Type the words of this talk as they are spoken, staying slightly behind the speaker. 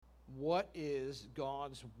What is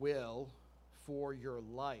God's will for your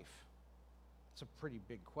life? It's a pretty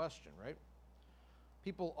big question, right?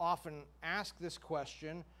 People often ask this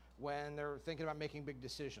question when they're thinking about making big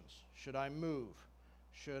decisions. Should I move?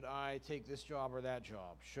 Should I take this job or that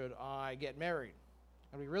job? Should I get married?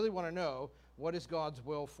 And we really want to know, what is God's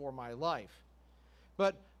will for my life?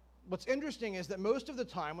 But what's interesting is that most of the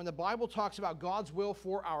time when the Bible talks about God's will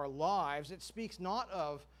for our lives, it speaks not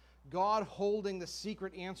of God holding the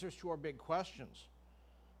secret answers to our big questions.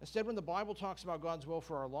 Instead, when the Bible talks about God's will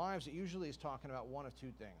for our lives, it usually is talking about one of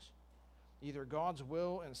two things. Either God's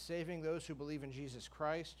will in saving those who believe in Jesus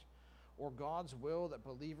Christ, or God's will that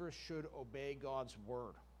believers should obey God's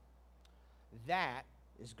word. That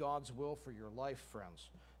is God's will for your life, friends.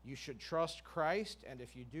 You should trust Christ, and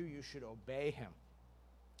if you do, you should obey him.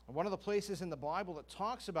 And one of the places in the Bible that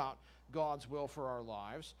talks about God's will for our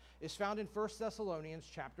lives is found in 1 Thessalonians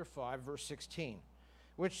chapter 5, verse 16,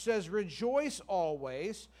 which says, "Rejoice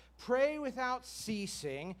always, pray without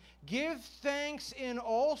ceasing, give thanks in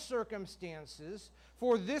all circumstances,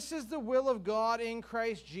 for this is the will of God in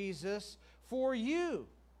Christ Jesus for you."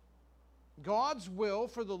 God's will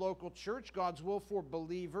for the local church, God's will for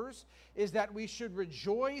believers, is that we should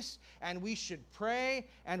rejoice and we should pray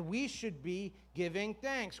and we should be giving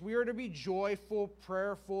thanks. We are to be joyful,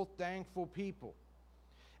 prayerful, thankful people.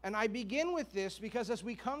 And I begin with this because as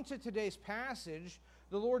we come to today's passage,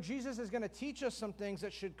 the Lord Jesus is going to teach us some things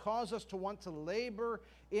that should cause us to want to labor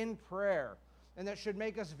in prayer and that should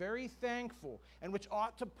make us very thankful and which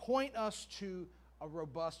ought to point us to a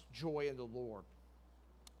robust joy in the Lord.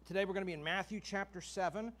 Today we're going to be in Matthew chapter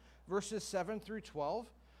 7, verses 7 through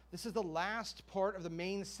 12. This is the last part of the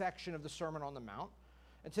main section of the Sermon on the Mount.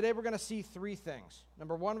 And today we're going to see three things.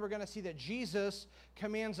 Number one, we're going to see that Jesus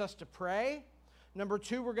commands us to pray. Number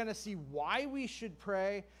two, we're going to see why we should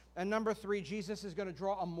pray. And number three, Jesus is going to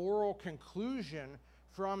draw a moral conclusion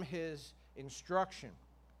from his instruction.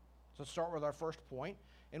 So let's start with our first point,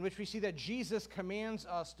 in which we see that Jesus commands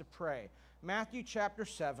us to pray. Matthew chapter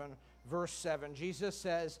 7, verse 7, Jesus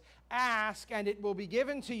says, "Ask and it will be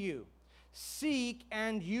given to you. Seek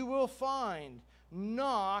and you will find.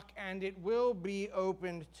 Knock and it will be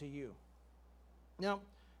opened to you." Now,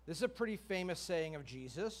 this is a pretty famous saying of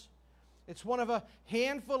Jesus. It's one of a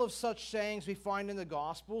handful of such sayings we find in the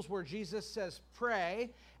Gospels where Jesus says,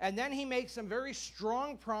 pray, and then he makes some very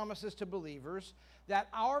strong promises to believers that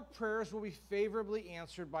our prayers will be favorably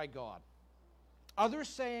answered by God. Other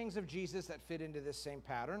sayings of Jesus that fit into this same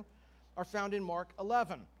pattern are found in Mark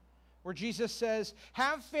 11, where Jesus says,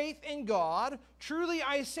 "Have faith in God. Truly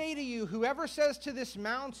I say to you, whoever says to this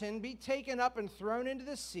mountain, be taken up and thrown into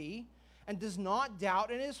the sea, and does not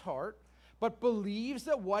doubt in his heart, but believes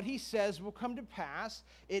that what he says will come to pass,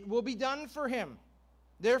 it will be done for him.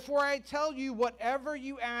 Therefore I tell you, whatever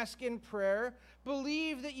you ask in prayer,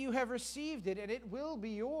 believe that you have received it, and it will be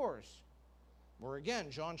yours." Or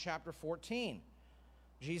again, John chapter 14.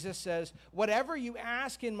 Jesus says, "Whatever you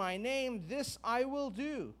ask in my name, this I will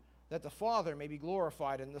do, that the Father may be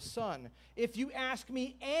glorified in the Son. If you ask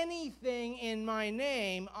me anything in my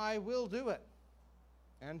name, I will do it."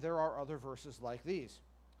 And there are other verses like these.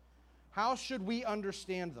 How should we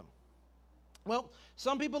understand them? Well,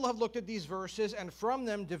 some people have looked at these verses and from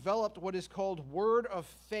them developed what is called word of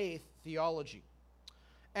faith theology.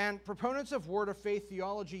 And proponents of word of faith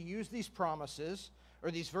theology use these promises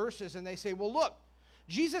or these verses and they say, well, look,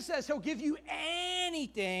 Jesus says he'll give you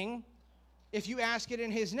anything if you ask it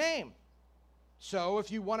in his name. So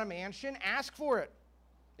if you want a mansion, ask for it.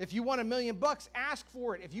 If you want $1 million, ask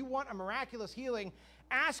for it. If you want a miraculous healing,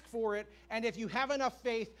 ask for it. And if you have enough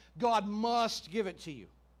faith, God must give it to you.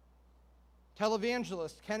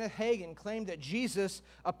 Televangelist Kenneth Hagin claimed that Jesus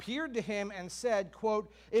appeared to him and said,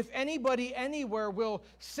 quote, "If anybody anywhere will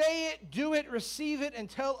say it, do it, receive it, and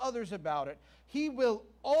tell others about it, he will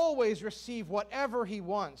always receive whatever he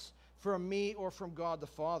wants from me or from God the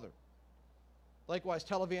Father." Likewise,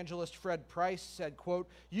 televangelist Fred Price said, quote,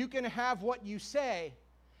 "You can have what you say,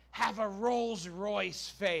 have a Rolls-Royce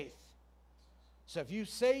faith." So if you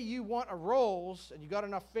say you want a Rolls and you got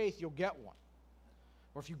enough faith, you'll get one.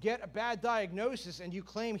 Or if you get a bad diagnosis and you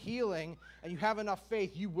claim healing and you have enough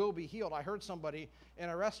faith, you will be healed. I heard somebody in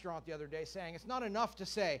a restaurant the other day saying, it's not enough to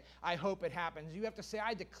say, "I hope it happens." You have to say,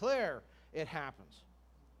 "I declare it happens."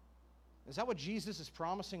 Is that what Jesus is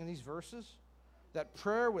promising in these verses? That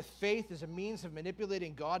prayer with faith is a means of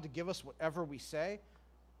manipulating God to give us whatever we say?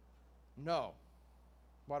 No.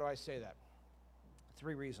 Why do I say that?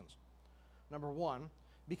 3 reasons. Number one,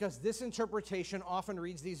 because this interpretation often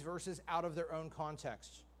reads these verses out of their own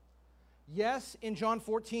context. Yes, in John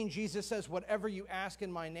 14, Jesus says, "Whatever you ask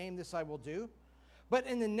in my name, this I will do." But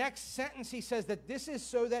in the next sentence, he says that this is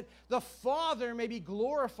so that the Father may be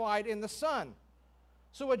glorified in the Son.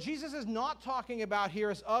 So what Jesus is not talking about here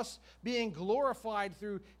is us being glorified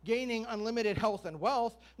through gaining unlimited health and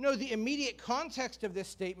wealth. No, the immediate context of this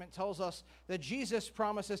statement tells us that Jesus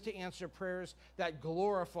promises to answer prayers that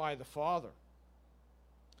glorify the Father.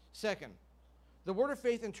 Second, the Word of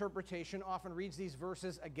Faith interpretation often reads these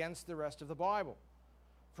verses against the rest of the Bible.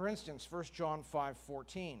 For instance, 1 John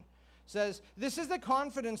 5:14 says, "This is the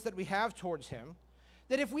confidence that we have towards him,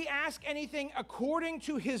 that if we ask anything according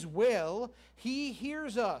to his will, he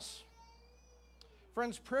hears us."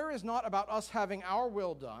 Friends, prayer is not about us having our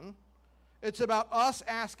will done. It's about us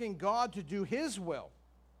asking God to do his will.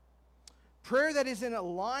 Prayer that is in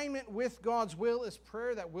alignment with God's will is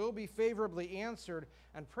prayer that will be favorably answered,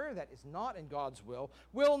 and prayer that is not in God's will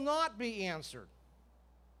not be answered.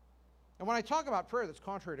 And when I talk about prayer that's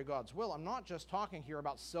contrary to God's will, I'm not just talking here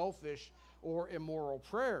about selfish or immoral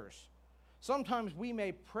prayers. Sometimes we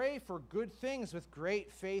may pray for good things with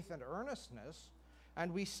great faith and earnestness,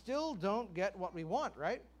 and we still don't get what we want,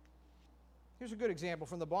 right? Here's a good example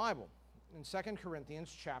from the Bible. In 2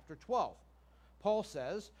 Corinthians chapter 12, Paul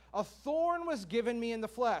says, "A thorn was given me in the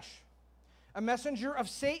flesh, a messenger of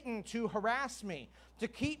Satan to harass me, to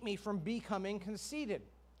keep me from becoming conceited.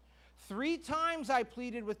 3 times I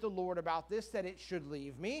pleaded with the Lord about this, that it should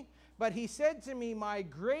leave me. But he said to me, 'My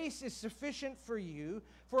grace is sufficient for you,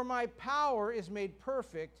 for my power is made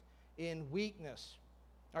perfect in weakness.'"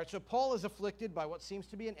 All right, so Paul is afflicted by what seems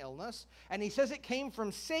to be an illness, and he says it came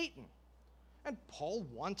from Satan. And Paul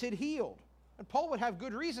wanted healed. And Paul would have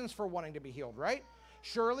good reasons for wanting to be healed, right?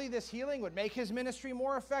 Surely this healing would make his ministry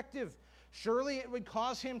more effective. Surely it would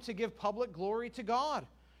cause him to give public glory to God.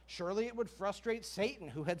 Surely it would frustrate Satan,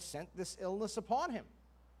 who had sent this illness upon him.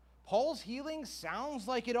 Paul's healing sounds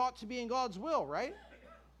like it ought to be in God's will, right?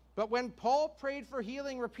 But when Paul prayed for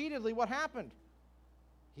healing repeatedly, what happened?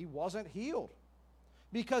 He wasn't healed.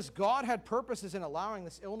 Because God had purposes in allowing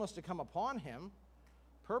this illness to come upon him,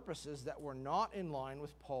 purposes that were not in line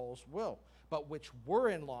with Paul's will, but which were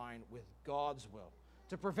in line with God's will,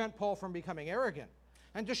 to prevent Paul from becoming arrogant,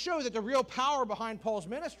 and to show that the real power behind Paul's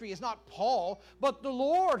ministry is not Paul, but the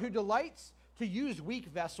Lord, who delights to use weak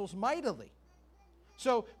vessels mightily.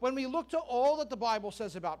 So when we look to all that the Bible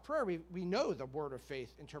says about prayer, we know the word of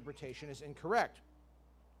faith interpretation is incorrect.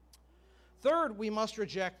 Third, we must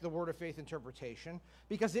reject the word of faith interpretation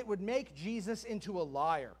because it would make Jesus into a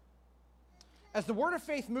liar. As the word of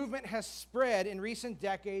faith movement has spread in recent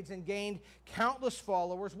decades and gained countless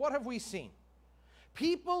followers, what have we seen?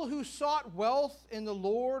 People who sought wealth in the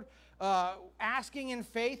Lord, asking in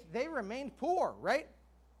faith, they remained poor, right?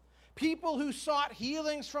 People who sought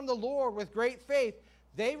healings from the Lord with great faith,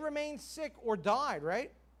 they remained sick or died,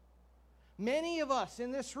 right? Many of us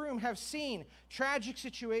in this room have seen tragic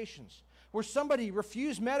situations where somebody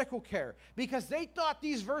refused medical care because they thought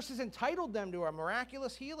these verses entitled them to a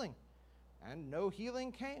miraculous healing, and no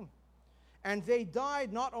healing came. And they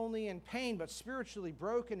died not only in pain, but spiritually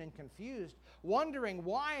broken and confused, wondering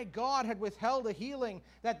why God had withheld a healing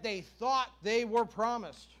that they thought they were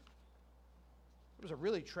promised. There was a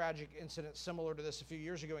really tragic incident similar to this a few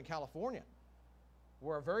years ago in California,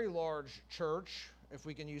 where a very large church, if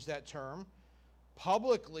we can use that term,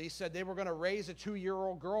 publicly said they were going to raise a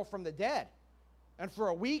 2-year-old girl from the dead. And for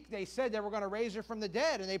a week, they said they were going to raise her from the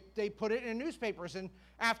dead, and they put it in newspapers. And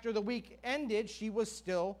after the week ended, she was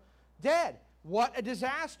still dead. What a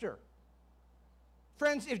disaster.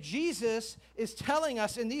 Friends, if Jesus is telling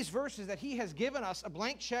us in these verses that he has given us a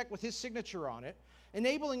blank check with his signature on it,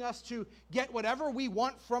 enabling us to get whatever we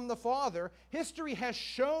want from the Father, history has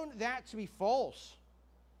shown that to be false.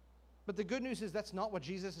 But the good news is that's not what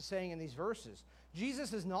Jesus is saying in these verses.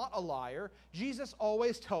 Jesus is not a liar. Jesus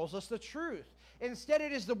always tells us the truth. Instead,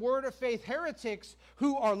 it is the word of faith heretics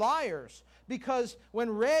who are liars, because when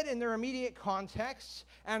read in their immediate contexts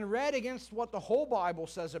and read against what the whole Bible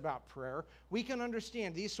says about prayer, we can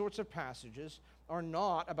understand these sorts of passages are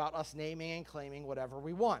not about us naming and claiming whatever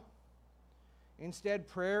we want. Instead,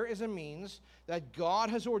 prayer is a means that God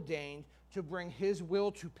has ordained to bring his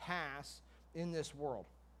will to pass in this world.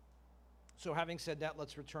 So having said that,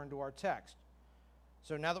 let's return to our text.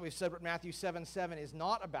 So now that we've said what Matthew 7:7 is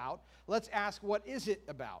not about, let's ask, what is it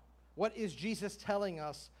about? What is Jesus telling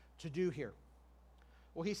us to do here?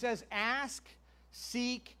 Well, he says, ask,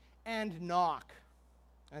 seek, and knock.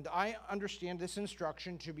 And I understand this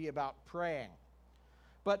instruction to be about praying.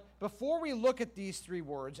 But before we look at these 3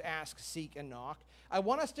 words, ask, seek, and knock, I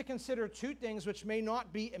want us to consider 2 things which may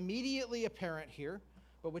not be immediately apparent here,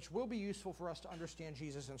 but which will be useful for us to understand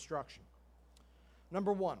Jesus' instruction.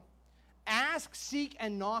 Number 1, Ask, seek,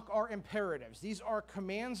 and knock are imperatives. These are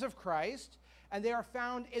commands of Christ, and they are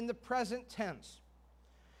found in the present tense.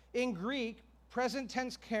 In Greek, present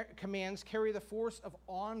tense commands carry the force of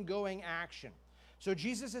ongoing action. So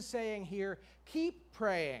Jesus is saying here, keep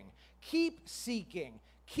praying, keep seeking,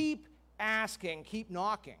 keep asking, keep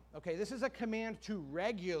knocking. Okay, this is a command to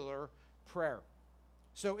regular prayer.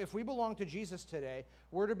 So if we belong to Jesus today,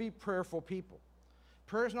 we're to be prayerful people.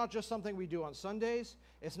 Prayer is not just something we do on Sundays.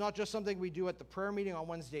 It's not just something we do at the prayer meeting on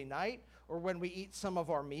Wednesday night or when we eat some of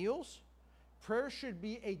our meals. Prayer should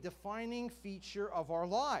be a defining feature of our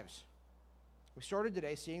lives. We started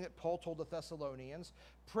today seeing that Paul told the Thessalonians,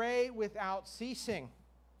 pray without ceasing.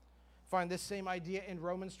 Find this same idea in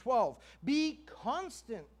Romans 12. Be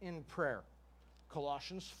constant in prayer.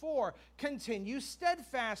 Colossians 4, continue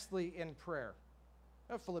steadfastly in prayer.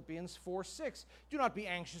 Philippians 4:6, do not be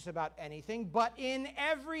anxious about anything, but in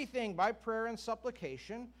everything, by prayer and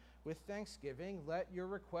supplication, with thanksgiving, let your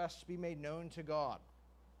requests be made known to God.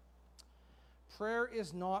 Prayer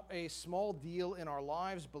is not a small deal in our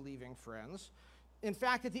lives, believing friends. In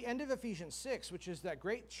fact, at the end of Ephesians 6, which is that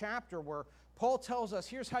great chapter where Paul tells us,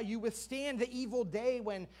 here's how you withstand the evil day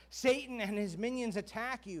when Satan and his minions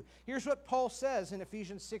attack you. Here's what Paul says in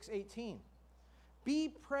Ephesians 6:18. Be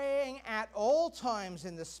praying at all times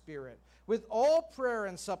in the Spirit, with all prayer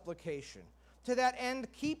and supplication. To that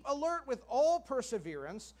end, keep alert with all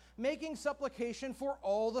perseverance, making supplication for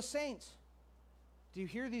all the saints. Do you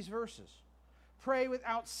hear these verses? Pray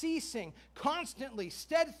without ceasing, constantly,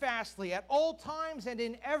 steadfastly, at all times and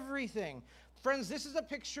in everything. Friends, this is a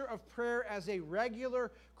picture of prayer as a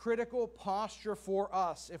regular, critical posture for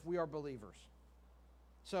us if we are believers.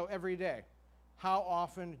 So every day, how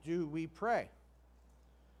often do we pray?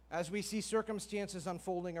 As we see circumstances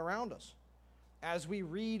unfolding around us, as we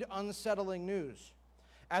read unsettling news,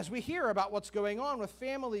 as we hear about what's going on with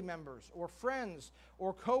family members or friends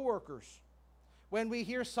or coworkers, when we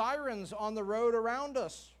hear sirens on the road around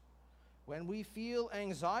us, when we feel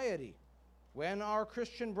anxiety, when our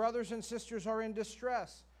Christian brothers and sisters are in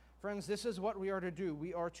distress. Friends, this is what we are to do.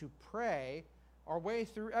 We are to pray our way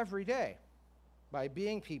through every day by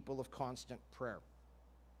being people of constant prayer.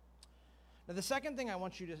 Now, the second thing I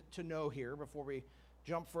want you to know here before we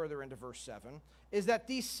jump further into verse 7 is that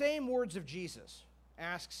these same words of Jesus,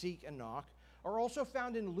 ask, seek, and knock, are also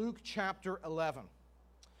found in Luke chapter 11.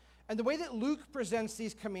 And the way that Luke presents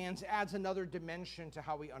these commands adds another dimension to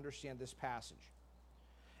how we understand this passage.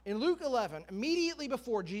 In Luke 11, immediately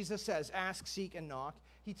before Jesus says, ask, seek, and knock,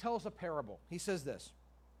 he tells a parable. He says this,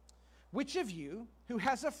 which of you who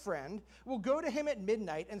has a friend will go to him at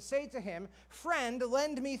midnight and say to him, friend,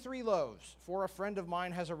 lend me 3 loaves, for a friend of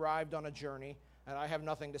mine has arrived on a journey, and I have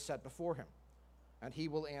nothing to set before him. And he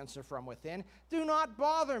will answer from within, do not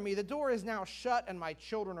bother me, the door is now shut, and my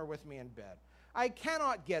children are with me in bed. I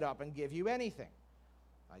cannot get up and give you anything.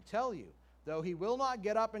 I tell you, though he will not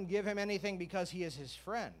get up and give him anything because he is his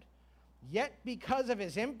friend, yet because of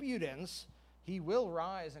his impudence, he will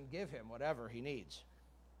rise and give him whatever he needs.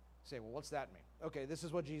 You say, well, what's that mean? Okay, this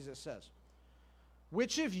is what Jesus says.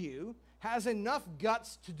 Which of you has enough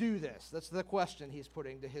guts to do this? That's the question he's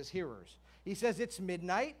putting to his hearers. He says, it's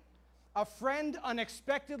midnight. A friend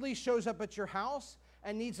unexpectedly shows up at your house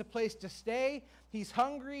and needs a place to stay. He's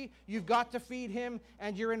hungry. You've got to feed him,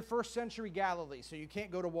 and you're in first century Galilee, so you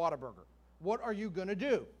can't go to Whataburger. What are you going to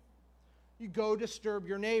do? You go disturb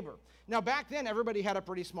your neighbor. Now, back then, everybody had a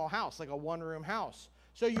pretty small house, like a one-room house.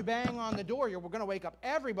 So you bang on the door, we're going to wake up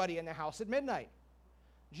everybody in the house at midnight.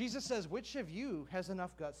 Jesus says, which of you has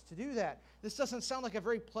enough guts to do that? This doesn't sound like a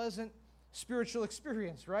very pleasant spiritual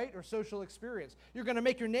experience, right? Or social experience. You're going to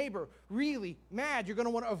make your neighbor really mad. You're going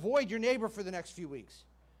to want to avoid your neighbor for the next few weeks.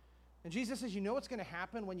 And Jesus says, you know what's going to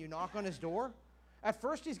happen when you knock on his door? At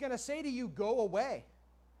first, he's going to say to you, go away.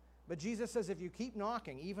 But Jesus says, if you keep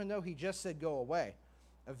knocking, even though he just said go away,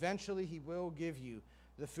 eventually he will give you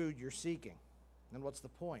the food you're seeking. And what's the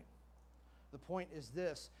point? The point is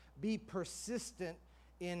this: be persistent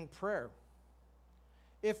in prayer.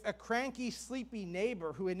 If a cranky, sleepy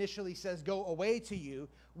neighbor who initially says go away to you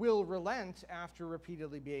will relent after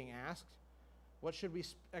repeatedly being asked, what should we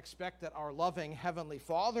expect that our loving Heavenly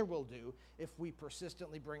Father will do if we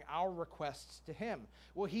persistently bring our requests to him?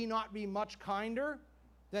 Will he not be much kinder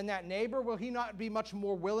than that neighbor? Will he not be much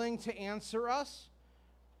more willing to answer us?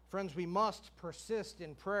 Friends, we must persist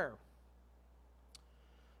in prayer.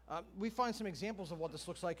 We find some examples of what this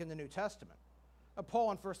looks like in the New Testament.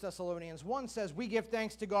 Paul in 1 Thessalonians 1 says, we give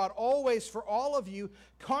thanks to God always for all of you,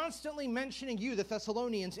 constantly mentioning you, the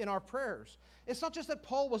Thessalonians, in our prayers. It's not just that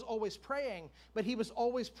Paul was always praying, but he was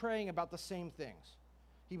always praying about the same things.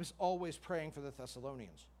 He was always praying for the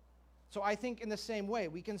Thessalonians. So I think in the same way,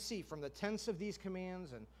 we can see from the tense of these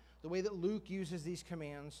commands and the way that Luke uses these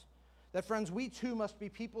commands, that, friends, we too must be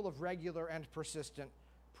people of regular and persistent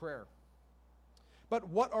prayer. But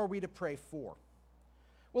what are we to pray for?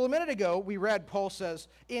 Well, a minute ago, we read, Paul says,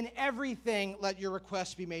 in everything let your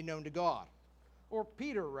requests be made known to God. Or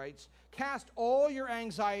Peter writes, cast all your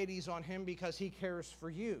anxieties on him because he cares for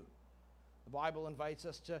you. The Bible invites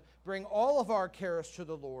us to bring all of our cares to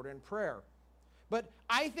the Lord in prayer. But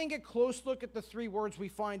I think a close look at the three words we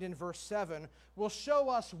find in verse 7 will show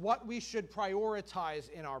us what we should prioritize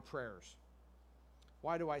in our prayers.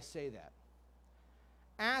 Why do I say that?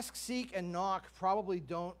 Ask, seek, and knock probably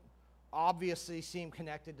don't obviously seem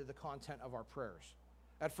connected to the content of our prayers.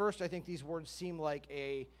 At first, I think these words seem like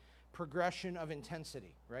a progression of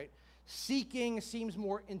intensity, right? Seeking seems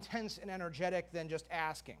more intense and energetic than just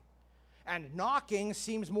asking. And knocking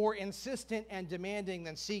seems more insistent and demanding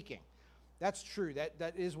than seeking. That's true.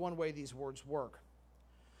 That is one way these words work.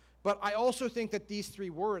 But I also think that these three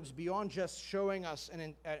words, beyond just showing us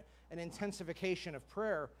an intensification of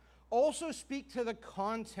prayer, also speak to the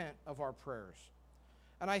content of our prayers.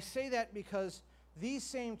 And I say that because these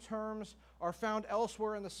same terms are found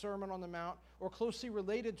elsewhere in the Sermon on the Mount, or closely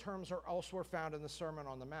related terms are elsewhere found in the Sermon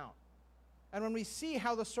on the Mount. And when we see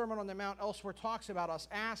how the Sermon on the Mount elsewhere talks about us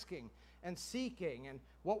asking and seeking and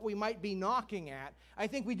what we might be knocking at, I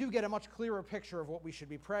think we do get a much clearer picture of what we should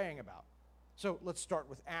be praying about. So let's start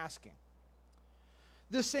with asking.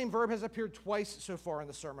 This same verb has appeared twice so far in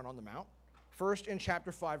the Sermon on the Mount. First, in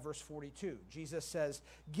chapter 5, verse 42, Jesus says,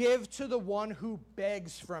 give to the one who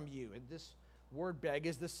begs from you. And this word beg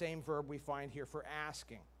is the same verb we find here for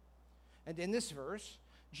asking. And in this verse,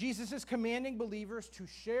 Jesus is commanding believers to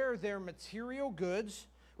share their material goods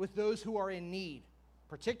with those who are in need,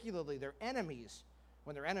 particularly their enemies,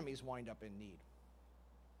 when their enemies wind up in need.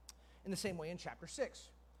 In the same way, in chapter 6,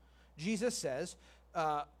 Jesus says,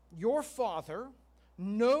 your Father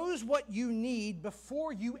knows what you need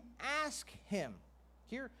before you ask him.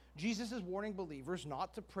 Here, Jesus is warning believers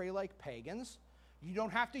not to pray like pagans. You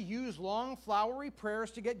don't have to use long, flowery prayers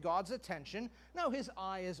to get God's attention. No, his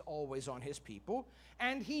eye is always on his people,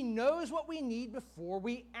 and he knows what we need before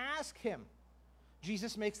we ask him.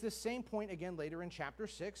 Jesus makes this same point again later in chapter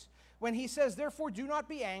 6 when he says, therefore do not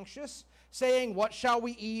be anxious, saying, what shall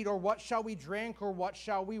we eat, or what shall we drink, or what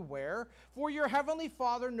shall we wear? For your heavenly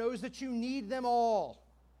Father knows that you need them all.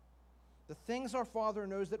 The things our Father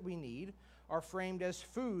knows that we need are framed as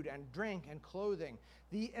food and drink and clothing,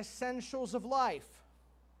 the essentials of life.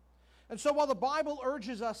 And so while the Bible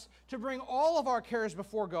urges us to bring all of our cares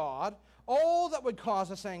before God, all that would cause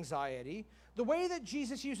us anxiety, the way that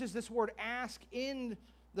Jesus uses this word ask in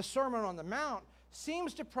the Sermon on the Mount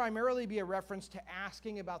seems to primarily be a reference to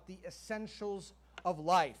asking about the essentials of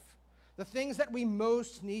life, the things that we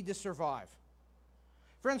most need to survive.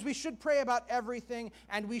 Friends, we should pray about everything,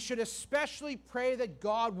 and we should especially pray that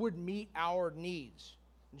God would meet our needs.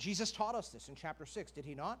 Jesus taught us this in chapter 6, did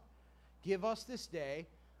he not? Give us this day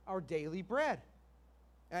our daily bread.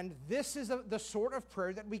 And this is the sort of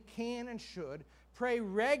prayer that we can and should pray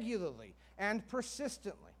regularly and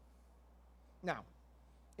persistently. Now,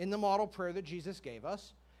 in the model prayer that Jesus gave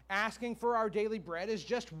us, asking for our daily bread is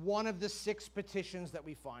just one of the 6 petitions that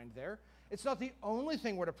we find there. It's not the only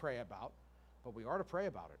thing we're to pray about, but we are to pray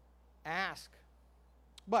about it. Ask.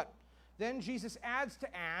 But then Jesus adds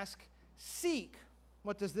to ask, seek.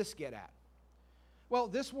 What does this get at? Well,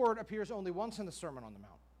 this word appears only once in the Sermon on the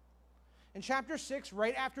Mount. In chapter 6,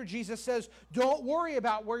 right after Jesus says, don't worry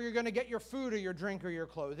about where you're going to get your food or your drink or your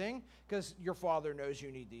clothing, because your Father knows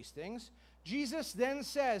you need these things, Jesus then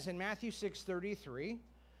says in Matthew 6:33,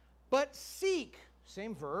 but seek,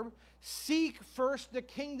 same verb, seek first the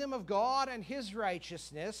kingdom of God and his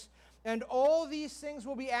righteousness, and all these things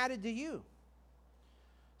will be added to you.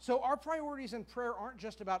 So our priorities in prayer aren't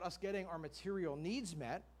just about us getting our material needs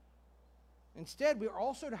met. Instead, we are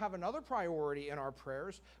also to have another priority in our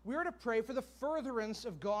prayers. We are to pray for the furtherance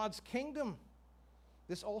of God's kingdom.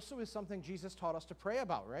 This also is something Jesus taught us to pray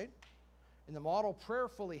about, right? In the model prayer,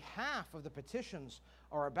 fully half of the petitions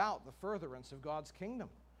are about the furtherance of God's kingdom.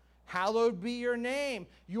 Hallowed be your name.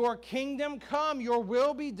 Your kingdom come. Your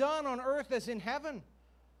will be done on earth as in heaven.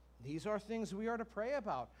 These are things we are to pray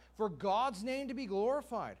about. For God's name to be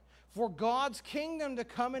glorified. For God's kingdom to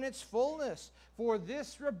come in its fullness. For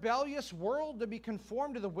this rebellious world to be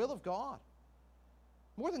conformed to the will of God.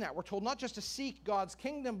 More than that, we're told not just to seek God's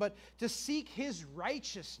kingdom, but to seek his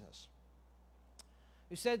righteousness.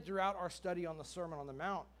 We said throughout our study on the Sermon on the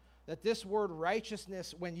Mount that this word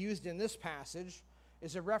righteousness, when used in this passage,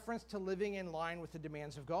 is a reference to living in line with the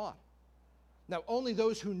demands of God. Now, only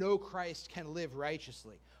those who know Christ can live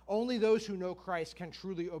righteously. Only those who know Christ can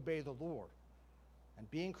truly obey the Lord.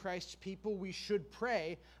 And being Christ's people, we should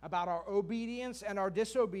pray about our obedience and our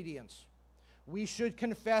disobedience. We should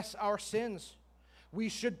confess our sins. We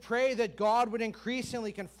should pray that God would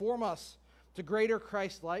increasingly conform us to greater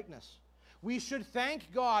Christ-likeness. We should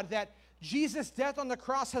thank God that Jesus' death on the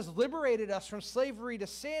cross has liberated us from slavery to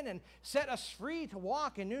sin and set us free to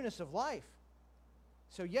walk in newness of life.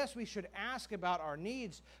 So yes, we should ask about our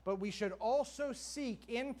needs, but we should also seek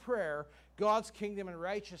in prayer God's kingdom and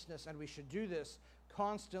righteousness, and we should do this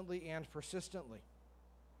constantly and persistently.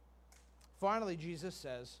 Finally, Jesus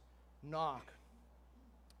says, knock.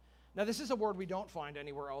 Now, this is a word we don't find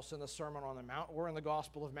anywhere else in the Sermon on the Mount or in the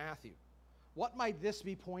Gospel of Matthew. What might this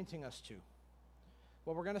be pointing us to?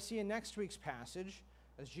 Well, we're going to see in next week's passage,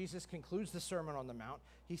 as Jesus concludes the Sermon on the Mount,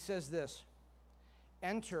 he says this,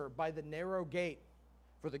 enter by the narrow gate,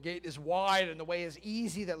 for the gate is wide and the way is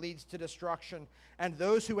easy that leads to destruction, and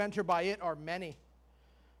those who enter by it are many.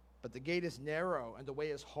 But the gate is narrow and the way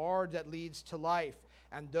is hard that leads to life,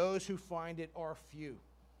 and those who find it are few.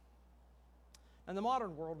 In the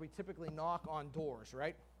modern world, we typically knock on doors,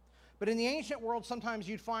 right? But in the ancient world, sometimes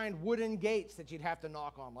you'd find wooden gates that you'd have to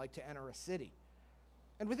knock on, like to enter a city.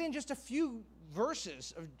 And within just a few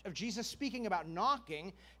verses of Jesus speaking about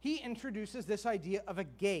knocking, he introduces this idea of a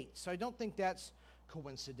gate. So I don't think that's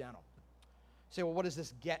coincidental. You say, well, what does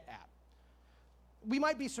this get at? We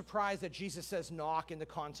might be surprised that Jesus says knock in the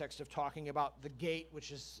context of talking about the gate,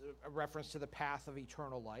 which is a reference to the path of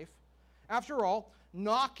eternal life. After all,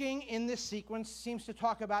 knocking in this sequence seems to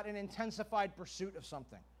talk about an intensified pursuit of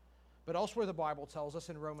something. But elsewhere the Bible tells us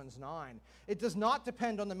in Romans 9, it does not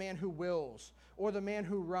depend on the man who wills or the man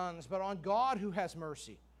who runs, but on God who has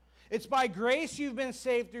mercy. It's by grace you've been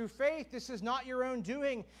saved through faith. This is not your own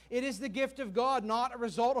doing. It is the gift of God, not a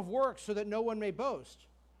result of works, so that no one may boast.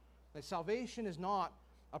 That salvation is not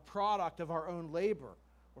a product of our own labor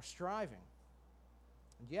or striving.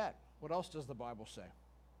 And yet, what else does the Bible say?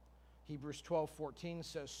 Hebrews 12:14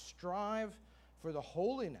 says, strive for the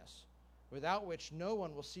holiness without which no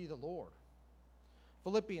one will see the Lord.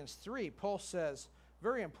 Philippians 3, Paul says,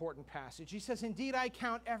 very important passage, he says, indeed I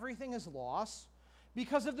count everything as loss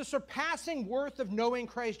because of the surpassing worth of knowing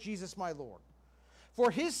Christ Jesus my Lord. For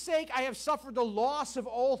his sake I have suffered the loss of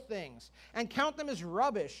all things, and count them as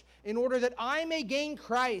rubbish, in order that I may gain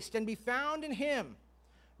Christ and be found in him,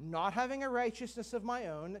 not having a righteousness of my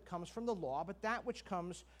own that comes from the law, but that which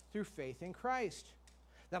comes through faith in Christ,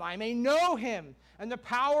 that I may know him and the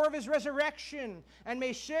power of his resurrection, and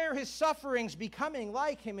may share his sufferings, becoming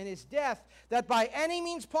like him in his death, that by any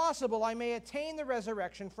means possible I may attain the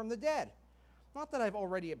resurrection from the dead. Not that I've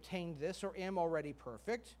already obtained this or am already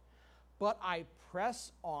perfect, but I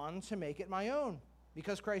press on to make it my own,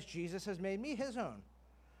 because Christ Jesus has made me his own.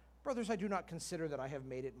 Brothers, I do not consider that I have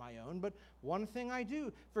made it my own, but one thing I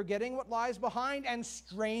do, forgetting what lies behind and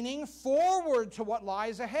straining forward to what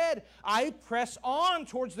lies ahead, I press on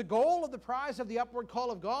towards the goal of the prize of the upward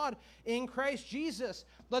call of God in Christ Jesus.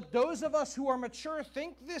 Let those of us who are mature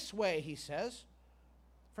think this way, he says.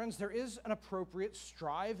 Friends, there is an appropriate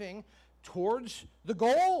striving towards the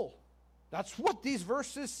goal. That's what these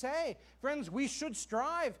verses say. Friends, we should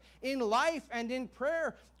strive in life and in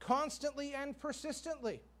prayer constantly and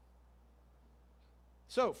persistently.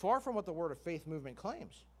 So, far from what the Word of Faith movement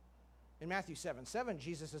claims. In Matthew 7:7,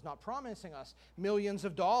 Jesus is not promising us millions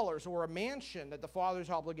of dollars or a mansion that the Father is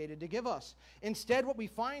obligated to give us. Instead, what we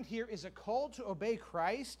find here is a call to obey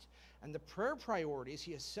Christ and the prayer priorities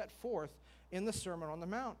he has set forth in the Sermon on the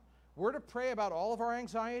Mount. We're to pray about all of our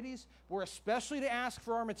anxieties. We're especially to ask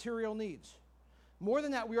for our material needs. More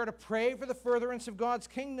than that, we are to pray for the furtherance of God's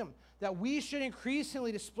kingdom, that we should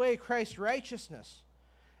increasingly display Christ's righteousness.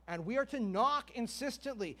 And we are to knock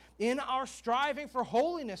insistently in our striving for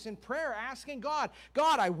holiness in prayer, asking God,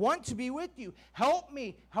 God, I want to be with you. Help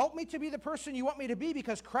me to be the person you want me to be,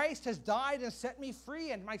 because Christ has died and set me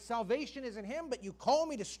free, and my salvation is in him, but you call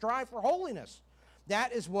me to strive for holiness.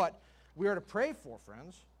 That is what we are to pray for,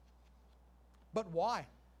 friends. But why?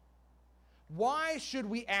 Why should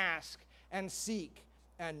we ask and seek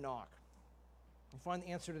and knock? We'll find the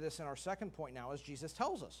answer to this in our second point now, as Jesus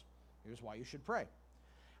tells us. Here's why you should pray.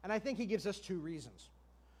 And I think he gives us two reasons.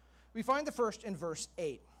 We find the first in verse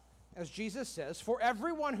 8, as Jesus says, for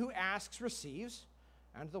everyone who asks receives,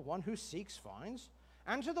 and the one who seeks finds,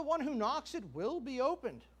 and to the one who knocks it will be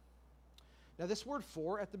opened. Now this word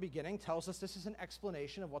for at the beginning tells us this is an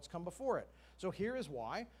explanation of what's come before it. So here is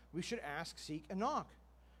why we should ask, seek, and knock.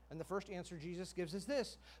 And the first answer Jesus gives is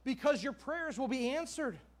this: because your prayers will be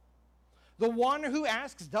answered. The one who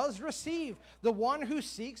asks does receive. The one who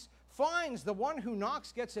seeks finds, the one who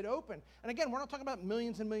knocks gets it open. And again, we're not talking about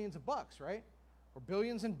millions and millions of bucks, right? Or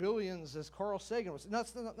billions and billions, as Carl Sagan was.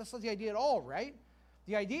 That's not the idea at all, right?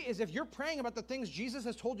 The idea is if you're praying about the things Jesus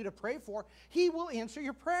has told you to pray for, he will answer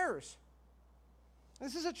your prayers.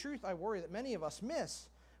 This is a truth I worry that many of us miss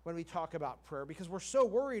when we talk about prayer, because we're so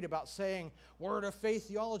worried about saying word of faith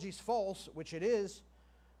theology is false, which it is,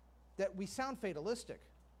 that we sound fatalistic.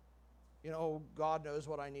 You know, God knows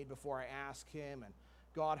what I need before I ask him, and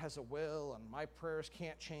God has a will, and my prayers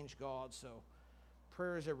can't change God, so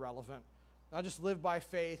prayer is irrelevant. I'll just live by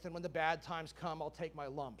faith, and when the bad times come, I'll take my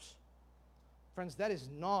lumps. Friends, that is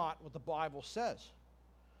not what the Bible says.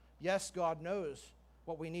 Yes, God knows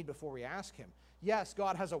what we need before we ask him. Yes,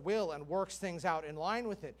 God has a will and works things out in line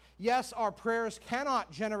with it. Yes, our prayers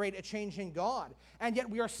cannot generate a change in God, and yet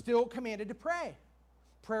we are still commanded to pray.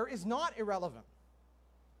 Prayer is not irrelevant.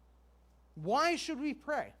 Why should we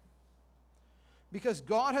pray? Because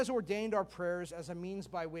God has ordained our prayers as a means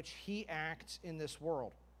by which he acts in this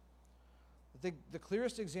world. The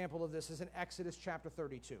clearest example of this is in Exodus chapter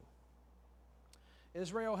 32.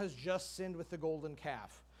 Israel has just sinned with the golden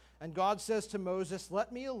calf. And God says to Moses,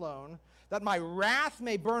 "Let me alone, that my wrath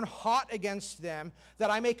may burn hot against them,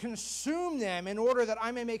 that I may consume them in order that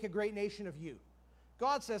I may make a great nation of you."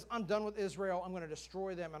 God says, I'm done with Israel. I'm going to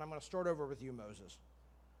destroy them, and I'm going to start over with you, Moses.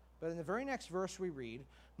 But in the very next verse we read,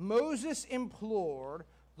 Moses implored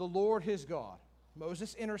the Lord his God.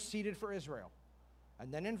 Moses interceded for Israel.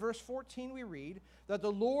 And then in verse 14 we read that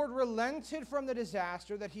the Lord relented from the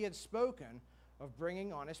disaster that he had spoken of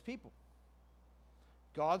bringing on his people.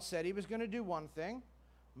 God said he was going to do one thing.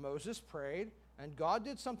 Moses prayed, and God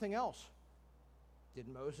did something else. Did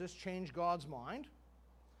Moses change God's mind?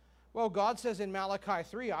 Well, God says in Malachi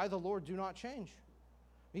 3, I, the Lord, do not change.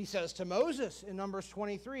 He says to Moses in Numbers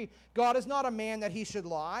 23, God is not a man that he should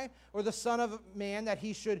lie, or the son of man that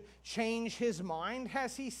he should change his mind.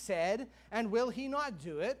 Has he said, and will he not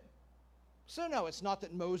do it? So no, it's not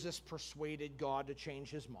that Moses persuaded God to change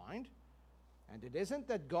his mind. And it isn't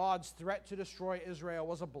that God's threat to destroy Israel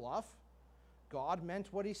was a bluff. God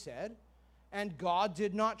meant what he said, and God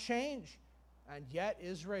did not change. And yet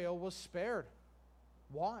Israel was spared.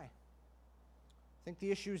 Why? I think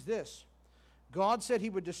the issue is this. God said he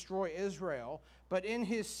would destroy Israel, but in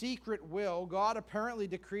his secret will, God apparently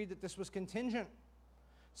decreed that this was contingent,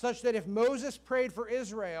 such that if Moses prayed for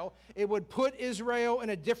Israel, it would put Israel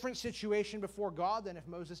in a different situation before God than if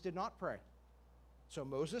Moses did not pray. So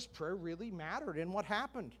Moses' prayer really mattered in what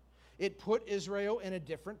happened. It put Israel in a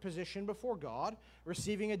different position before God,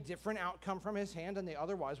 receiving a different outcome from his hand than they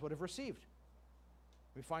otherwise would have received.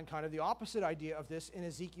 We find kind of the opposite idea of this in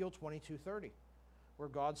Ezekiel 22:30. Where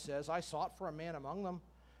God says, I sought for a man among them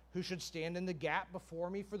who should stand in the gap before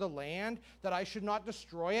me for the land, that I should not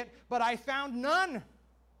destroy it, but I found none.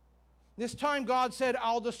 This time God said,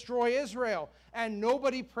 I'll destroy Israel, and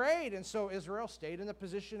nobody prayed, and so Israel stayed in the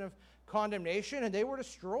position of condemnation, and they were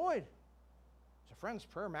destroyed. So friends,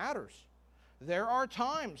 prayer matters. There are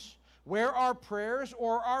times where our prayers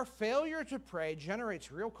or our failure to pray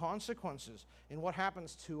generates real consequences in what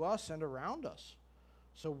happens to us and around us.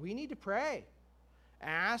 So we need to pray.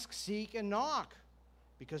 Ask, seek, and knock,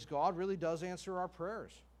 because God really does answer our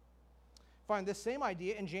prayers. Find this same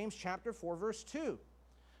idea in James chapter 4, verse 2.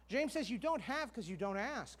 James says you don't have because you don't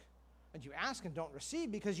ask, and you ask and don't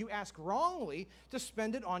receive because you ask wrongly to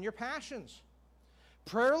spend it on your passions.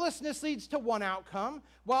 Prayerlessness leads to one outcome,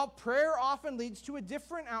 while prayer often leads to a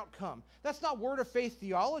different outcome. That's not word of faith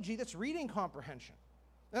theology, that's reading comprehension.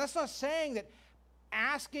 And that's not saying that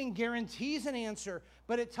asking guarantees an answer,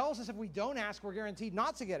 but it tells us if we don't ask, we're guaranteed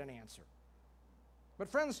not to get an answer. But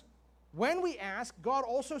friends, when we ask, God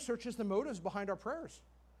also searches the motives behind our prayers.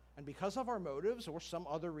 And because of our motives or some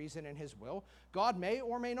other reason in his will, God may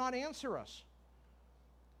or may not answer us.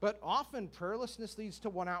 But often prayerlessness leads to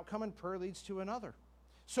one outcome and prayer leads to another.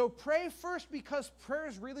 So pray first because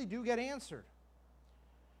prayers really do get answered.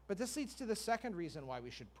 But this leads to the second reason why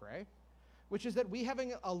we should pray, which is that we have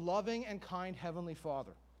a loving and kind Heavenly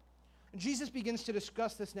Father. And Jesus begins to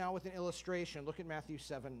discuss this now with an illustration. Look at Matthew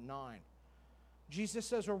 7:9. Jesus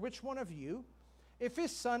says, or which one of you, if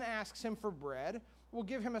his son asks him for bread, will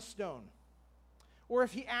give him a stone? Or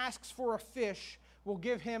if he asks for a fish, will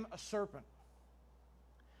give him a serpent?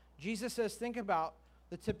 Jesus says, think about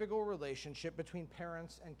the typical relationship between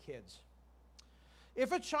parents and kids.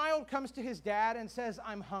 If a child comes to his dad and says,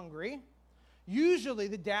 I'm hungry, usually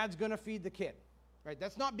the dad's going to feed the kid, right?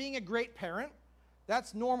 That's not being a great parent.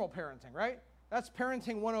 That's normal parenting, right? That's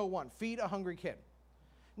parenting 101, feed a hungry kid.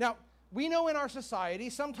 Now, we know in our society,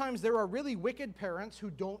 sometimes there are really wicked parents who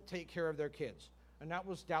don't take care of their kids. And that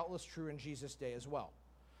was doubtless true in Jesus' day as well.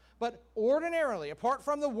 But ordinarily, apart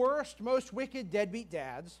from the worst, most wicked deadbeat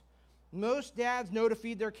dads, most dads know to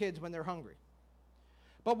feed their kids when they're hungry.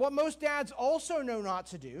 But what most dads also know not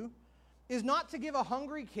to do is not to give a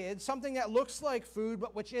hungry kid something that looks like food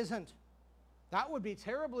but which isn't. That would be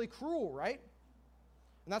terribly cruel, right?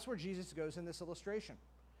 And that's where Jesus goes in this illustration.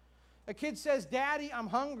 A kid says, "Daddy, I'm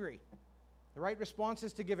hungry." The right response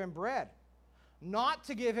is to give him bread, not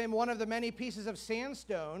to give him one of the many pieces of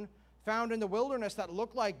sandstone found in the wilderness that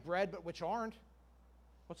look like bread but which aren't.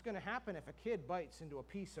 What's going to happen if a kid bites into a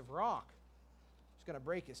piece of rock? He's going to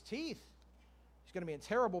break his teeth. He's going to be in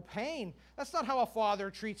terrible pain. That's not how a father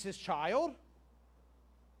treats his child.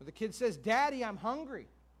 But the kid says, "Daddy, I'm hungry."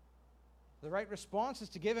 The right response is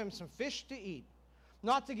to give him some fish to eat,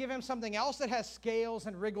 not to give him something else that has scales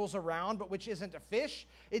and wriggles around, but which isn't a fish.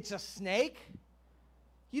 It's a snake.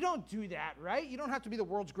 You don't do that, right? You don't have to be the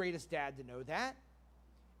world's greatest dad to know that.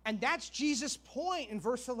 And that's Jesus' point in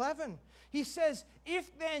verse 11. He says,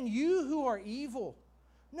 "If then you who are evil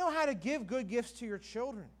know how to give good gifts to your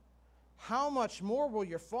children, how much more will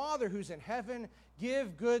your Father who's in heaven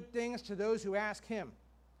give good things to those who ask him?"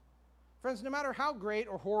 Friends, no matter how great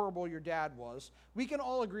or horrible your dad was, we can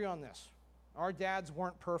all agree on this. Our dads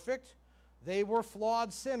weren't perfect. They were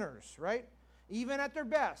flawed sinners, right? Even at their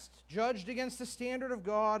best, judged against the standard of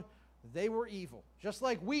God, they were evil. Just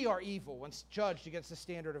like we are evil when judged against the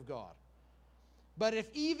standard of God. But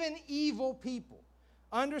if even evil people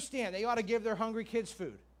understand they ought to give their hungry kids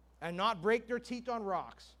food and not break their teeth on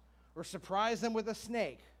rocks or surprise them with a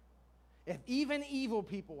snake, if even evil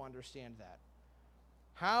people understand that,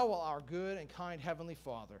 how will our good and kind Heavenly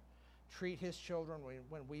Father treat his children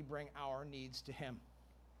when we bring our needs to him?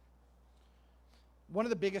 One of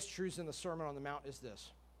the biggest truths in the Sermon on the Mount is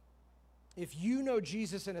this: if you know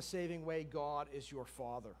Jesus in a saving way, God is your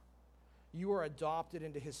Father. You are adopted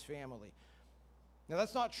into his family. Now,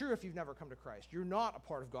 that's not true if you've never come to Christ. You're not a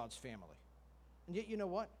part of God's family. And yet, you know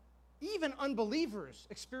what? Even unbelievers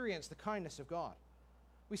experience the kindness of God.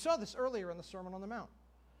 We saw this earlier in the Sermon on the Mount.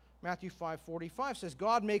 Matthew 5:45 says,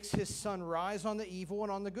 "God makes his sun rise on the evil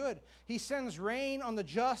and on the good. He sends rain on the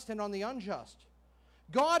just and on the unjust."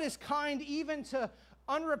 God is kind even to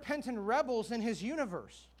unrepentant rebels in his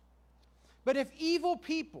universe. But if evil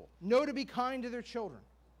people know to be kind to their children,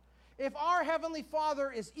 if our Heavenly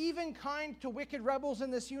Father is even kind to wicked rebels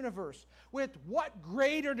in this universe, with what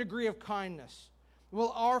greater degree of kindness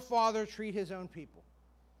will our Father treat his own people,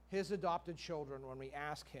 his adopted children, when we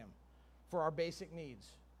ask him for our basic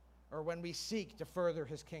needs, or when we seek to further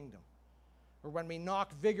his kingdom, or when we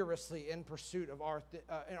knock vigorously in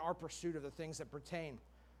our pursuit of the things that pertain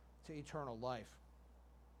to eternal life?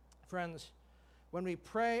 Friends, when we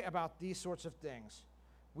pray about these sorts of things,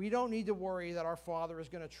 we don't need to worry that our Father is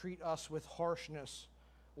going to treat us with harshness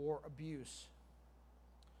or abuse.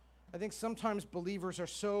 I think sometimes believers are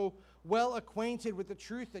so well acquainted with the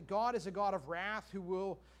truth that God is a God of wrath who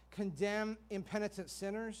will condemn impenitent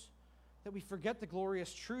sinners that we forget the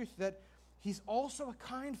glorious truth that he's also a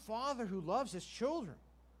kind Father who loves his children.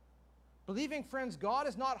 Believing friends, God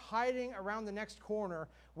is not hiding around the next corner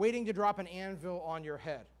waiting to drop an anvil on your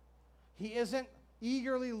head. He isn't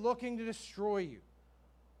eagerly looking to destroy you,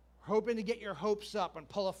 hoping to get your hopes up and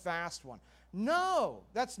pull a fast one. No,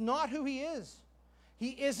 that's not who he is.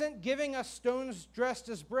 He isn't giving us stones dressed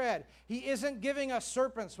as bread. He isn't giving us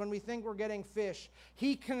serpents when we think we're getting fish.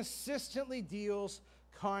 He consistently deals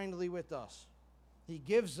kindly with us. He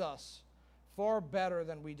gives us far better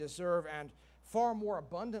than we deserve and far more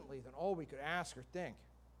abundantly than all we could ask or think.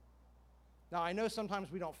 Now, I know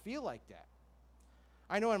sometimes we don't feel like that.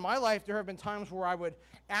 I know in my life there have been times where I would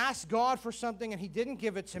ask God for something and he didn't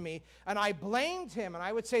give it to me, and I blamed him, and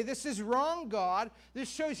I would say, "This is wrong, God. This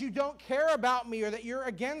shows you don't care about me or that you're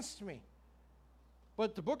against me."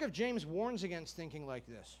 But the book of James warns against thinking like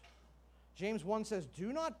this. James 1 says,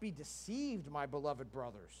 "Do not be deceived, my beloved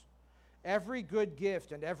brothers. Every good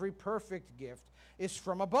gift and every perfect gift is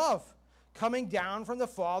from above, coming down from the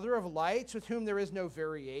Father of lights, with whom there is no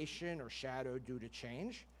variation or shadow due to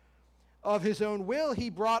change. Of his own will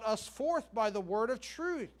he brought us forth by the word of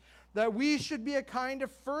truth, that we should be a kind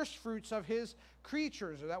of first fruits of his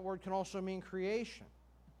creatures." Or that word can also mean creation.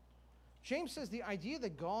 James says the idea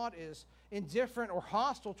that God is indifferent or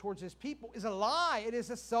hostile towards his people is a lie. It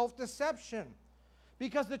is a self-deception.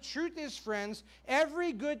 Because the truth is, friends,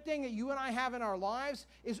 every good thing that you and I have in our lives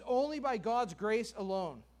is only by God's grace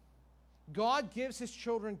alone. God gives his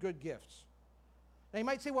children good gifts. Now you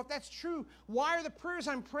might say, well, if that's true, why are the prayers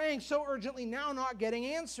I'm praying so urgently now not getting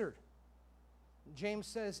answered? James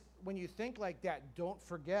says, when you think like that, don't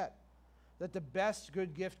forget that the best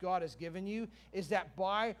good gift God has given you is that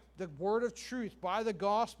by the word of truth, by the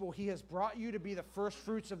gospel, he has brought you to be the first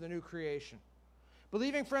fruits of the new creation.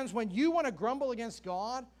 Believing, friends, when you want to grumble against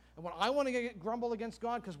God, and when I want to grumble against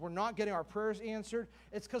God because we're not getting our prayers answered,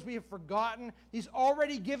 it's because we have forgotten he's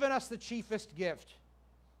already given us the chiefest gift,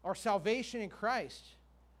 our salvation in Christ.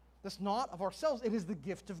 That's not of ourselves. It is the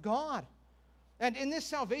gift of God. And in this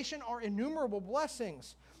salvation are innumerable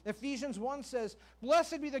blessings. Ephesians 1 says,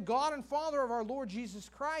 "Blessed be the God and Father of our Lord Jesus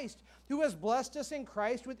Christ, who has blessed us in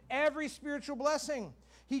Christ with every spiritual blessing.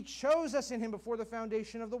 He chose us in him before the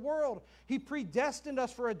foundation of the world. He predestined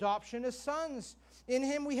us for adoption as sons. In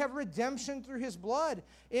him we have redemption through his blood.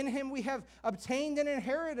 In him we have obtained an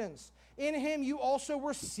inheritance. In him you also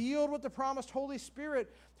were sealed with the promised Holy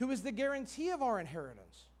Spirit, who is the guarantee of our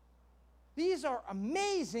inheritance." These are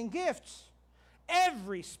amazing gifts.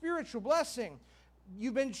 Every spiritual blessing.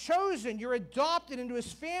 You've been chosen. You're adopted into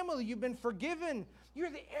his family. You've been forgiven. You're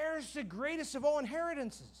the heirs to the greatest of all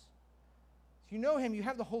inheritances. If you know him, you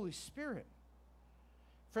have the Holy Spirit.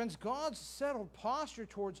 Friends, God's settled posture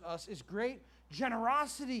towards us is great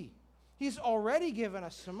generosity. He's already given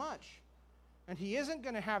us so much. And he isn't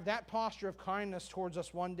going to have that posture of kindness towards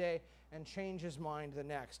us one day and change his mind the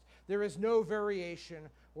next. There is no variation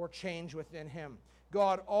or change within him.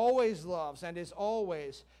 God always loves and is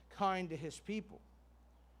always kind to his people.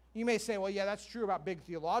 You may say, well, yeah, that's true about big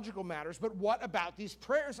theological matters, but what about these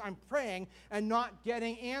prayers I'm praying and not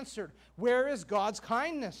getting answered? Where is God's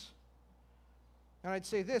kindness? And I'd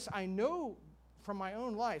say this, I know from my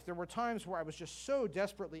own life, there were times where I was just so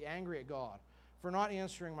desperately angry at God for not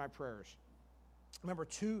answering my prayers. I remember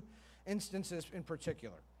two instances in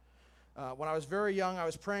particular. When I was very young, I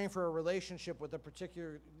was praying for a relationship with a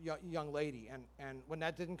particular young lady, and when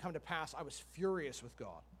that didn't come to pass, I was furious with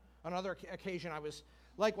God. On another occasion, I was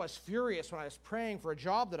likewise furious when I was praying for a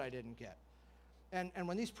job that I didn't get. And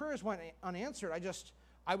when these prayers went unanswered,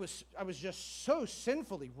 I was just so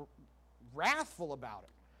sinfully wrathful about it.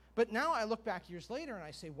 But now I look back years later and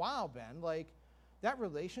I say, wow, Ben, like that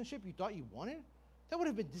relationship you thought you wanted, that would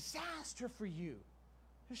have been disaster for you.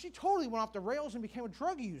 She totally went off the rails and became a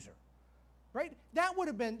drug user, right? That would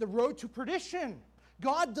have been the road to perdition.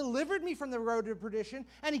 God delivered me from the road to perdition,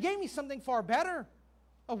 and he gave me something far better.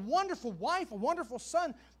 A wonderful wife, a wonderful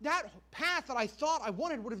son. That path that I thought I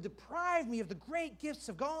wanted would have deprived me of the great gifts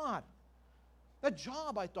of God. That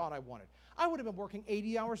job I thought I wanted. I would have been working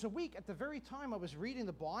 80 hours a week at the very time I was reading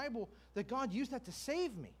the Bible that God used that to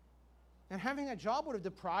save me. And having that job would have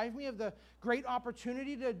deprived me of the great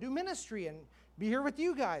opportunity to do ministry and be here with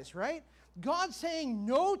you guys, right? God saying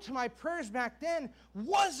no to my prayers back then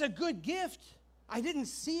was a good gift. I didn't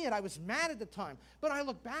see it. I was mad at the time. But I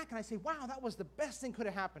look back and I say, wow, that was the best thing could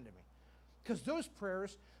have happened to me. Because those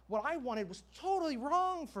prayers, what I wanted was totally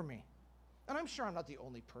wrong for me. And I'm sure I'm not the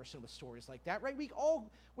only person with stories like that, right? We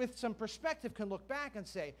all, with some perspective, can look back and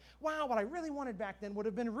say, wow, what I really wanted back then would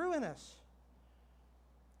have been ruinous.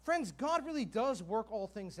 Friends, God really does work all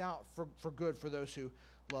things out for good for those who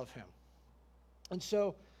love him. And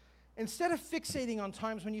so, instead of fixating on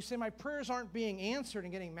times when you say, my prayers aren't being answered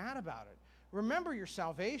and getting mad about it, remember your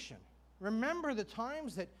salvation. Remember the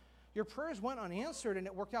times that your prayers went unanswered and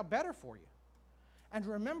it worked out better for you. And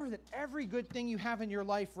remember that every good thing you have in your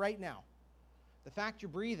life right now, the fact you're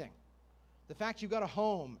breathing, the fact you've got a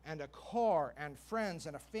home and a car and friends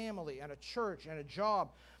and a family and a church and a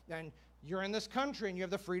job, and you're in this country and you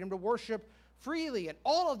have the freedom to worship freely and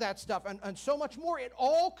all of that stuff and so much more, it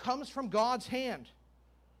all comes from God's hand.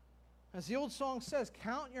 As the old song says,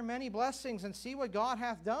 count your many blessings and see what God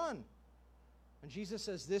hath done. And Jesus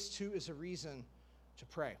says this too is a reason to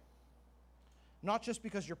pray. Not just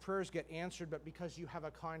because your prayers get answered, but because you have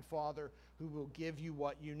a kind Father who will give you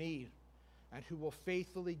what you need and who will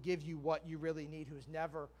faithfully give you what you really need, who's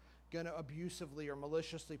never going to abusively or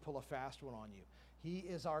maliciously pull a fast one on you. He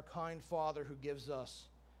is our kind Father who gives us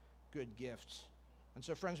good gifts. And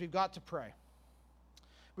so, friends, we've got to pray.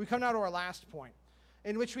 We come now to our last point,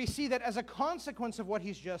 in which we see that as a consequence of what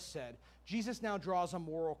he's just said, Jesus now draws a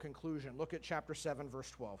moral conclusion. Look at chapter 7,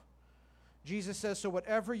 verse 12. Jesus says, so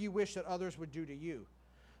whatever you wish that others would do to you,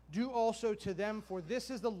 do also to them, for this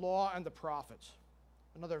is the law and the prophets.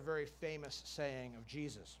 Another very famous saying of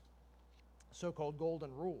Jesus, so-called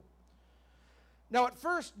golden rule. Now, at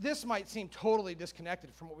first, this might seem totally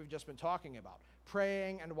disconnected from what we've just been talking about,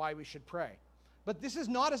 praying and why we should pray. But this is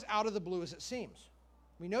not as out of the blue as it seems.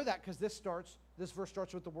 We know that because this verse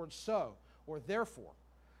starts with the word so, or therefore.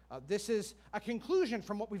 This is a conclusion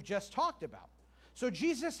from what we've just talked about. So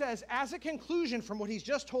Jesus says, as a conclusion from what he's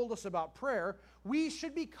just told us about prayer, we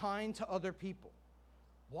should be kind to other people.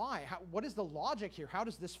 Why? What is the logic here? How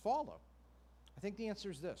does this follow? I think the answer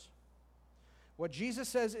is this. What Jesus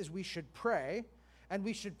says is we should pray, and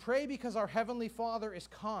we should pray because our Heavenly Father is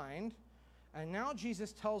kind. And now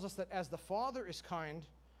Jesus tells us that as the Father is kind,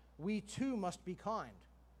 we too must be kind.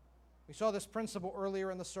 We saw this principle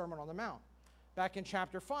earlier in the Sermon on the Mount. Back in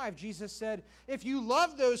chapter 5, Jesus said, if you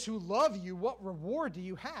love those who love you, what reward do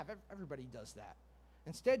you have? Everybody does that.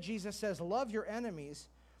 Instead, Jesus says, love your enemies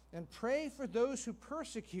and pray for those who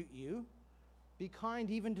persecute you. Be kind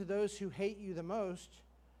even to those who hate you the most.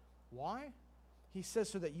 Why? He says,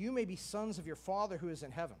 so that you may be sons of your Father who is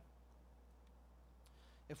in heaven.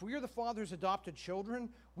 If we are the Father's adopted children,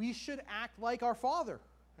 we should act like our Father.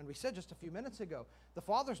 And we said just a few minutes ago, the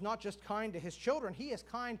Father's not just kind to his children, he is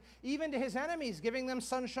kind even to his enemies, giving them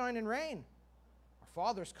sunshine and rain. Our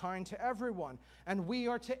Father's kind to everyone, and we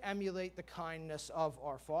are to emulate the kindness of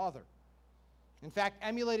our Father. In fact,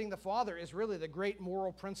 emulating the Father is really the great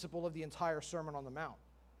moral principle of the entire Sermon on the Mount.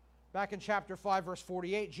 Back in chapter 5, verse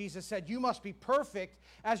 48, Jesus said, you must be perfect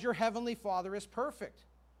as your heavenly Father is perfect.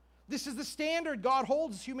 This is the standard God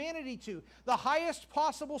holds humanity to, the highest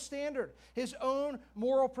possible standard, his own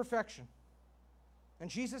moral perfection. And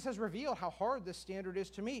Jesus has revealed how hard this standard is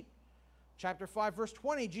to meet. Chapter 5, verse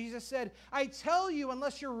 20, Jesus said, I tell you,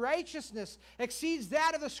 unless your righteousness exceeds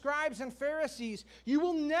that of the scribes and Pharisees, you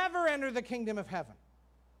will never enter the kingdom of heaven.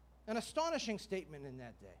 An astonishing statement in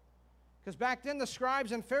that day. Because back then the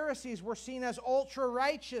scribes and Pharisees were seen as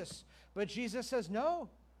ultra-righteous. But Jesus says, no,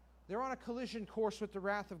 they're on a collision course with the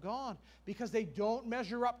wrath of God because they don't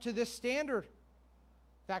measure up to this standard.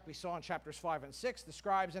 In fact, we saw in chapters 5 and 6, the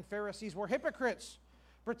scribes and Pharisees were hypocrites,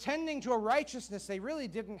 pretending to a righteousness they really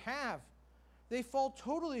didn't have. They fall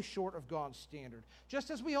totally short of God's standard, just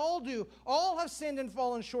as we all do. All have sinned and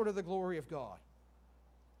fallen short of the glory of God,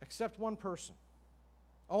 except one person.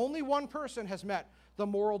 Only one person has met the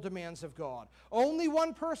moral demands of God. Only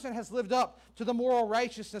one person has lived up to the moral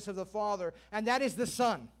righteousness of the Father, and that is the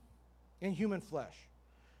Son in human flesh.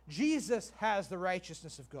 Jesus has the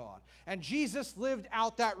righteousness of God, and Jesus lived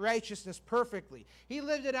out that righteousness perfectly. He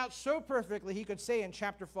lived it out so perfectly, he could say in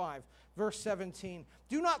chapter 5, verse 17,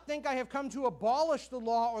 do not think I have come to abolish the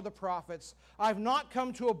law or the prophets. I've not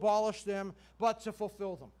come to abolish them, but to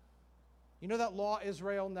fulfill them. You know that law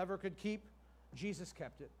Israel never could keep? Jesus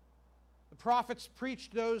kept it. The prophets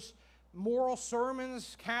preached those moral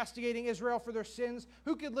sermons castigating Israel for their sins.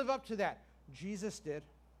 Who could live up to that? Jesus did.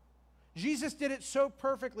 Jesus did it so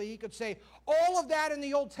perfectly, he could say, all of that in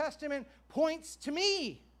the Old Testament points to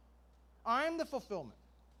me. I'm the fulfillment.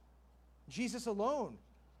 Jesus alone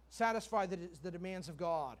satisfied the demands of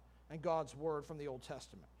God and God's word from the Old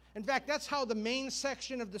Testament. In fact, that's how the main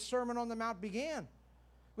section of the Sermon on the Mount began,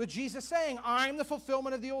 with Jesus saying, I'm the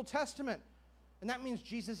fulfillment of the Old Testament. And that means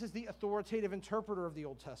Jesus is the authoritative interpreter of the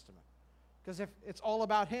Old Testament. Because if it's all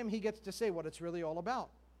about him, he gets to say what it's really all about.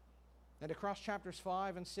 And across chapters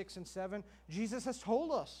 5 and 6 and 7, Jesus has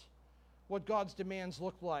told us what God's demands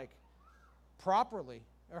look like properly,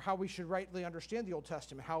 or how we should rightly understand the Old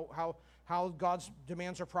Testament, how God's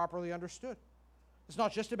demands are properly understood. It's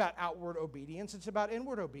not just about outward obedience, it's about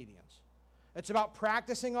inward obedience. It's about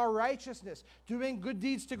practicing our righteousness, doing good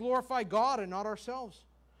deeds to glorify God and not ourselves.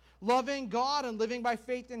 Loving God and living by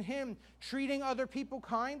faith in him, treating other people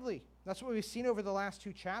kindly. That's what we've seen over the last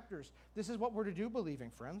 2 chapters. This is what we're to do,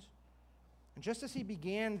 believing friends. And just as he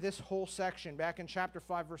began this whole section back in chapter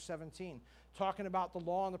 5, verse 17, talking about the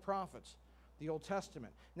law and the prophets, the Old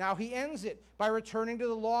Testament, now he ends it by returning to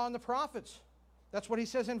the law and the prophets. That's what he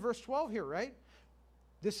says in verse 12 here, right?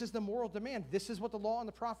 This is the moral demand. This is what the law and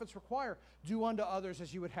the prophets require. Do unto others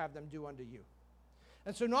as you would have them do unto you.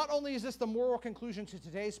 And so not only is this the moral conclusion to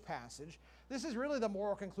today's passage, this is really the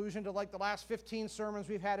moral conclusion to like the last 15 sermons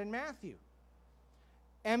we've had in Matthew.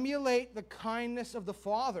 Emulate the kindness of the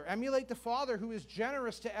Father. Emulate the Father who is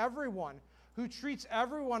generous to everyone, who treats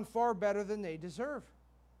everyone far better than they deserve.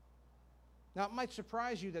 Now, it might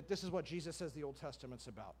surprise you that this is what Jesus says the Old Testament's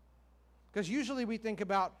about. Because usually we think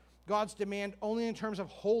about God's demand only in terms of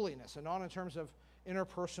holiness and not in terms of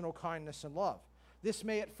interpersonal kindness and love. This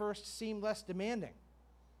may at first seem less demanding,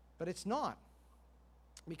 but it's not.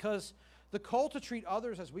 Because the call to treat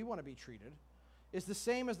others as we want to be treated is the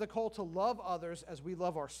same as the call to love others as we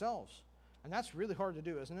love ourselves. And that's really hard to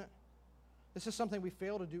do, isn't it? This is something we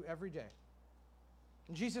fail to do every day.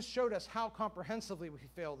 And Jesus showed us how comprehensively we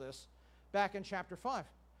fail this back in chapter 5.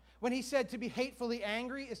 When he said to be hatefully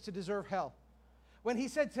angry is to deserve hell. When he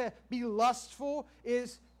said to be lustful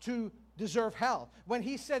is to deserve hell. When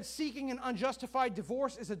he said seeking an unjustified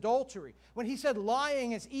divorce is adultery. When he said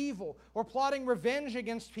lying is evil, or plotting revenge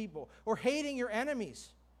against people, or hating your enemies.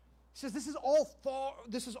 He says this is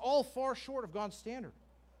all far short of God's standard.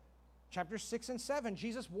 Chapters 6 and 7,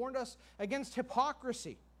 Jesus warned us against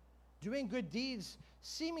hypocrisy, doing good deeds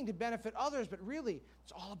seeming to benefit others, but really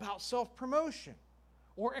it's all about self-promotion,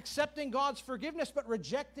 or accepting God's forgiveness but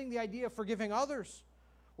rejecting the idea of forgiving others,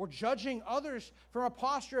 or judging others from a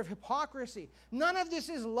posture of hypocrisy. None of this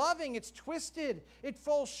is loving. It's twisted. It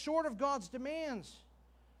falls short of God's demands.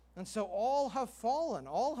 And so all have fallen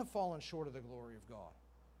short of the glory of God.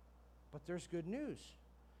 But there's good news,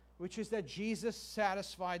 which is that Jesus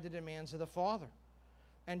satisfied the demands of the Father.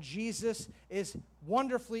 And Jesus is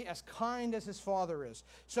wonderfully as kind as his Father is.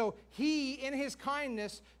 So he, in his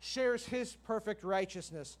kindness, shares his perfect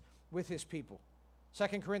righteousness with his people.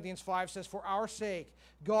 2 Corinthians 5 says, "For our sake,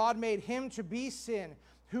 God made him to be sin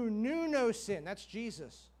who knew no sin," that's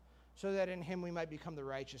Jesus, "so that in him we might become the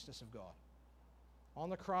righteousness of God." On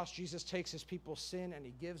the cross, Jesus takes his people's sin and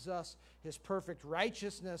he gives us his perfect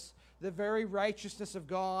righteousness, the very righteousness of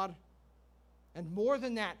God. And more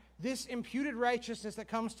than that, this imputed righteousness that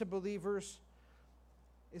comes to believers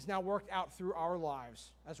is now worked out through our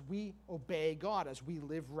lives as we obey God, as we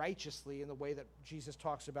live righteously in the way that Jesus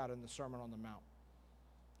talks about in the Sermon on the Mount.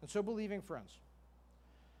 And so, believing friends,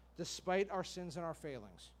 despite our sins and our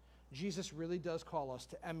failings, Jesus really does call us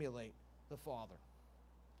to emulate the Father.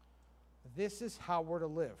 This is how we're to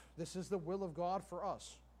live. This is the will of God for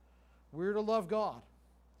us. We're to love God.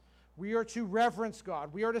 We are to reverence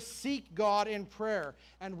God. We are to seek God in prayer.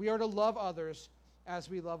 And we are to love others as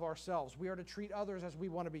we love ourselves. We are to treat others as we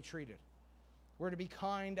want to be treated. We're to be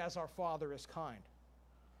kind as our Father is kind.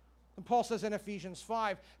 And Paul says in Ephesians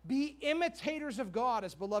 5, "Be imitators of God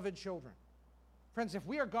as beloved children." Friends, if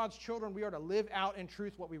we are God's children, we are to live out in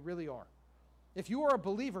truth what we really are. If you are a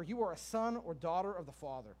believer, you are a son or daughter of the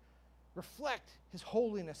Father. Reflect his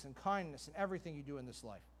holiness and kindness in everything you do in this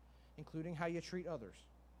life, including how you treat others.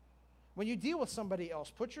 When you deal with somebody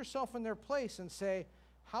else, put yourself in their place and say,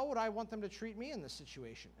 how would I want them to treat me in this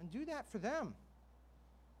situation? And do that for them.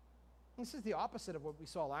 This is the opposite of what we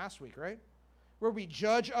saw last week, right? Where we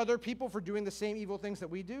judge other people for doing the same evil things that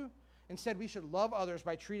we do. Instead, we should love others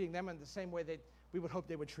by treating them in the same way that we would hope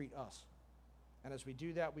they would treat us. And as we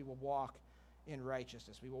do that, we will walk in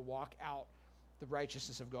righteousness. We will walk out the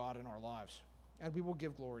righteousness of God in our lives. And we will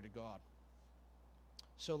give glory to God.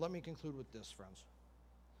 So let me conclude with this, friends.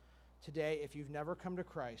 Today, if you've never come to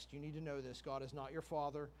Christ, you need to know this. God is not your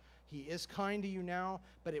Father. He is kind to you now,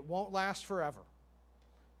 but it won't last forever.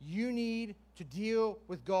 You need to deal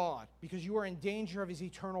with God because you are in danger of his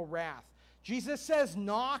eternal wrath. Jesus says,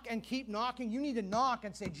 knock and keep knocking. You need to knock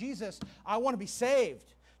and say, Jesus, I want to be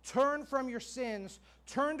saved. Turn from your sins,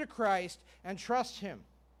 turn to Christ, and trust him.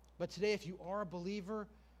 But today, if you are a believer,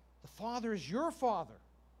 the Father is your Father.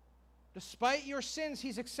 Despite your sins,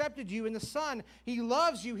 he's accepted you in the Son. He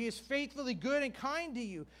loves you. He is faithfully good and kind to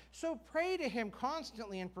you. So pray to him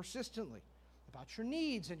constantly and persistently about your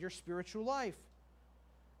needs and your spiritual life.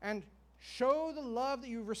 And show the love that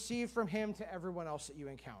you've received from him to everyone else that you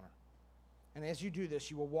encounter. And as you do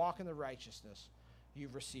this, you will walk in the righteousness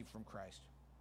you've received from Christ.